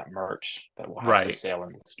producing that merch that we'll have for Right. sale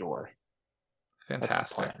in the store. That's the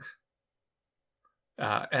Fantastic. plan.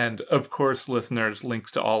 And of course, listeners,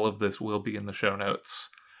 links to all of this will be in the show notes.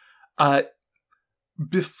 Uh,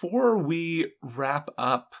 Before we wrap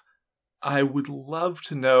up, I would love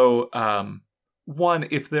to know, one,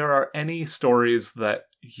 if there are any stories that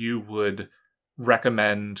you would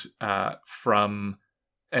recommend from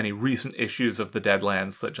any recent issues of the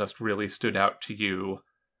Deadlands that just really stood out to you.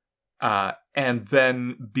 And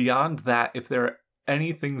then beyond that, if there are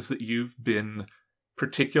any things that you've been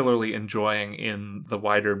particularly enjoying in the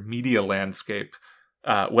wider media landscape,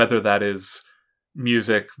 whether that is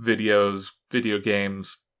music, videos, video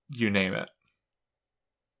games, you name it.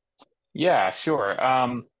 Yeah, sure.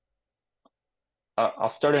 I'll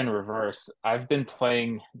start in reverse. I've been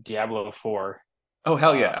playing Diablo 4 Oh,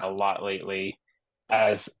 hell yeah. a lot lately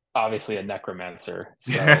as obviously a necromancer.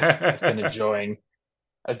 So I've been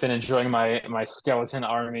enjoying my skeleton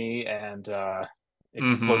army and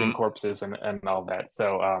exploding Mm-hmm. corpses and all that.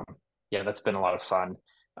 So yeah, that's been a lot of fun.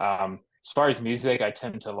 As far as music, I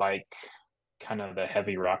tend to like kind of the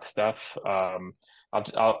heavy rock stuff.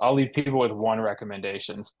 I'll leave people with one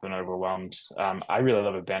recommendation so they're not overwhelmed. I really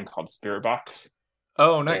love a band called Spirit Box.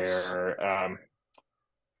 Oh, nice. They're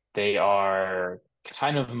they are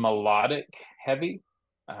kind of melodic heavy,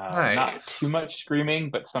 not too Nice. much screaming,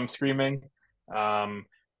 but some screaming. Um,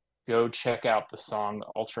 Go check out the song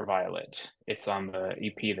Ultraviolet. It's on the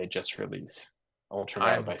EP they just released.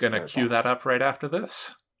 Ultraviolet I'm by gonna Spirit cue that Box. up right after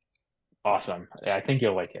this. Awesome. Yeah, I think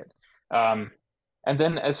you'll like it. Um, and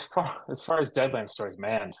then as far as Deadlands stories,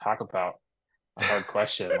 man, talk about a hard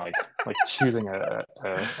question, like choosing a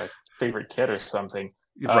favorite kid or something.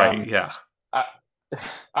 Right, Um, yeah. I,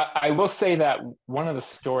 I will say that one of the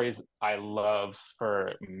stories I love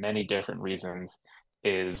for many different reasons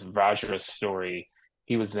is Vajra's story.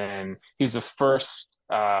 He was the first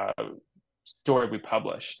story we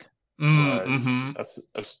published was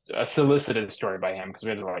Mm-hmm. a solicited story by him because we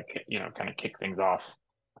had to like kind of kick things off.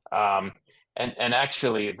 Um, and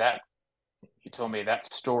actually that he told me that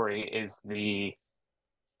story is the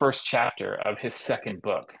first chapter of his second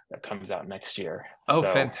book that comes out next year. Oh,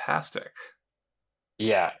 So fantastic.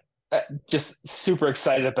 yeah, just super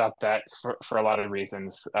excited about that for a lot of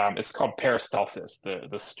reasons. It's called Peristalsis,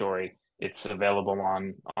 the story. It's available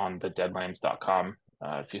on the deadlands.com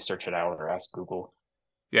if you search it out or ask Google.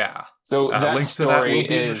 Yeah. So that Links to that story will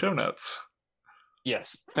be in the show is, notes.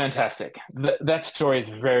 yes, fantastic. That story is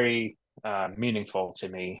very meaningful to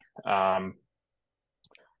me.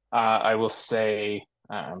 I will say,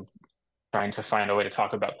 trying to find a way to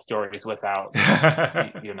talk about the stories without,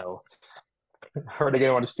 you know, hurting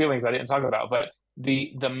anyone's feelings I didn't talk about. But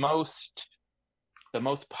the most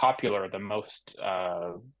popular, the most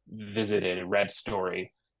visited read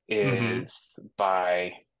story Mm-hmm. is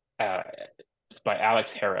by uh, it's by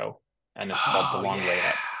Alex Harrow, and it's called The Oh, Long Way yeah.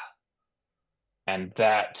 Up. And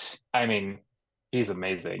that, I mean, he's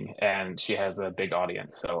amazing, and she has a big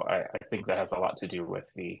audience. So I think that has a lot to do with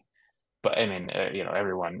the. But I mean,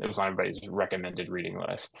 everyone. It was on everybody's recommended reading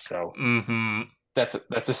list. So Mm-hmm. that's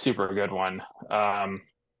a super good one.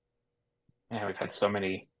 Yeah, we've had so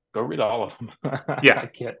many. Go read all of them. Yeah. I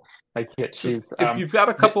can't Just, choose. if you've got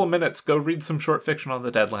a couple of minutes, go read some short fiction on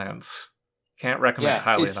the Deadlands. Can't recommend it Yeah,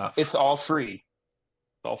 highly it's enough. all free.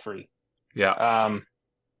 It's all free. Yeah. Um,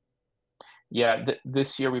 yeah,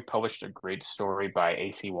 this year we published a great story by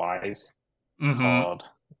AC Wise Mm-hmm. called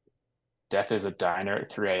 "Death is a Diner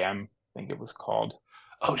at 3 a.m." I think it was called.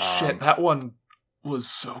 Oh shit, Um, that one was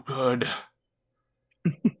so good.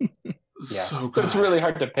 yeah, So so it's good. really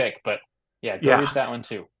hard to pick, but yeah, go Yeah. read that one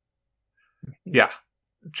too. Yeah.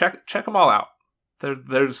 Check them all out. There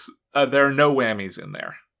are no whammies in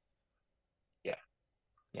there. Yeah,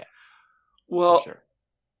 yeah, for Well, sure.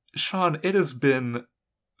 Sean, it has been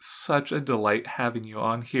such a delight having you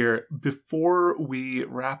on here. Before we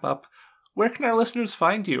wrap up, where can our listeners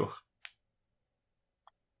find you?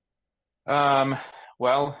 Um,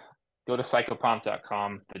 well, go to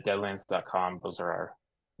psychopomp.com, thedeadlands.com. Those are our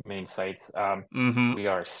main sites. Mm-hmm. We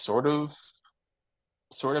are sort of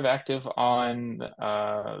active on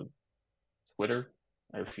Twitter.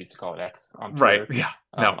 I refuse to call it X on Right. Twitter. Yeah.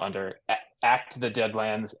 No. Under at the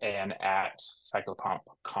Deadlands and at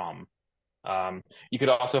psychopomp.com. You could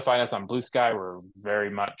also find us on Blue Sky. We're very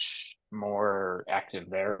much more active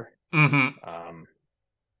there. Mm-hmm.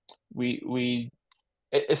 We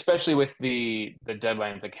especially with the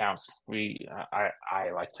Deadlands accounts, I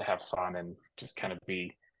like to have fun and just kind of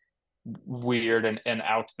be weird and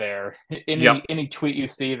out there. Yep. Any tweet you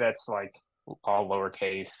see that's like all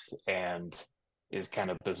lowercase and is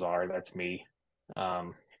kind of bizarre, that's me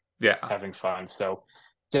Yeah. having fun. So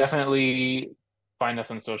definitely find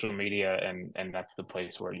us on social media, and that's the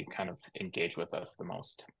place where you kind of engage with us the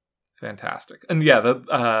most. Fantastic. And yeah,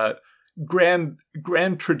 the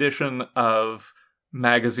grand tradition of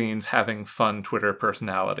magazines having fun Twitter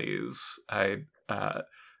personalities. I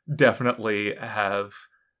definitely have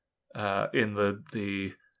in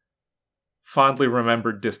the fondly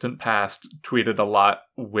remembered distant past tweeted a lot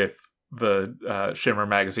with the Shimmer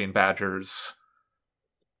magazine Badgers.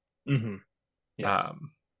 Mm-hmm. Yeah.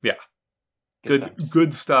 Yeah. Good times.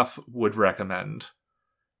 Good stuff. Would recommend.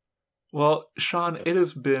 Well, Sean, it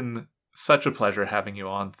has been such a pleasure having you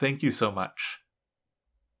on. Thank you so much.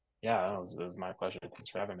 Yeah, it was my pleasure. Thanks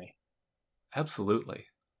for having me. Absolutely.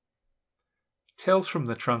 Tales from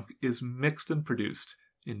the Trunk is mixed and produced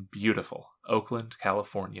in beautiful Oakland,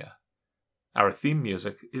 California. Our theme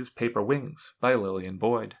music is Paper Wings by Lillian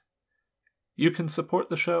Boyd. You can support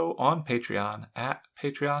the show on Patreon at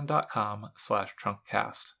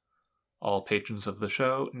patreon.com/trunkcast. All patrons of the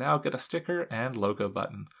show now get a sticker and logo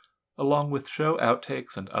button, along with show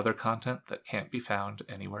outtakes and other content that can't be found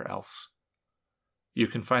anywhere else. You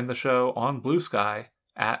can find the show on Blue Sky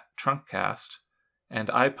at Trunkcast, and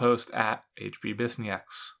I post at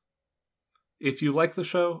HBBisnieks. If you like the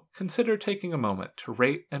show, consider taking a moment to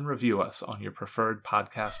rate and review us on your preferred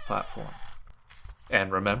podcast platform.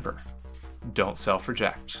 And remember, don't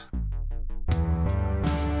self-reject.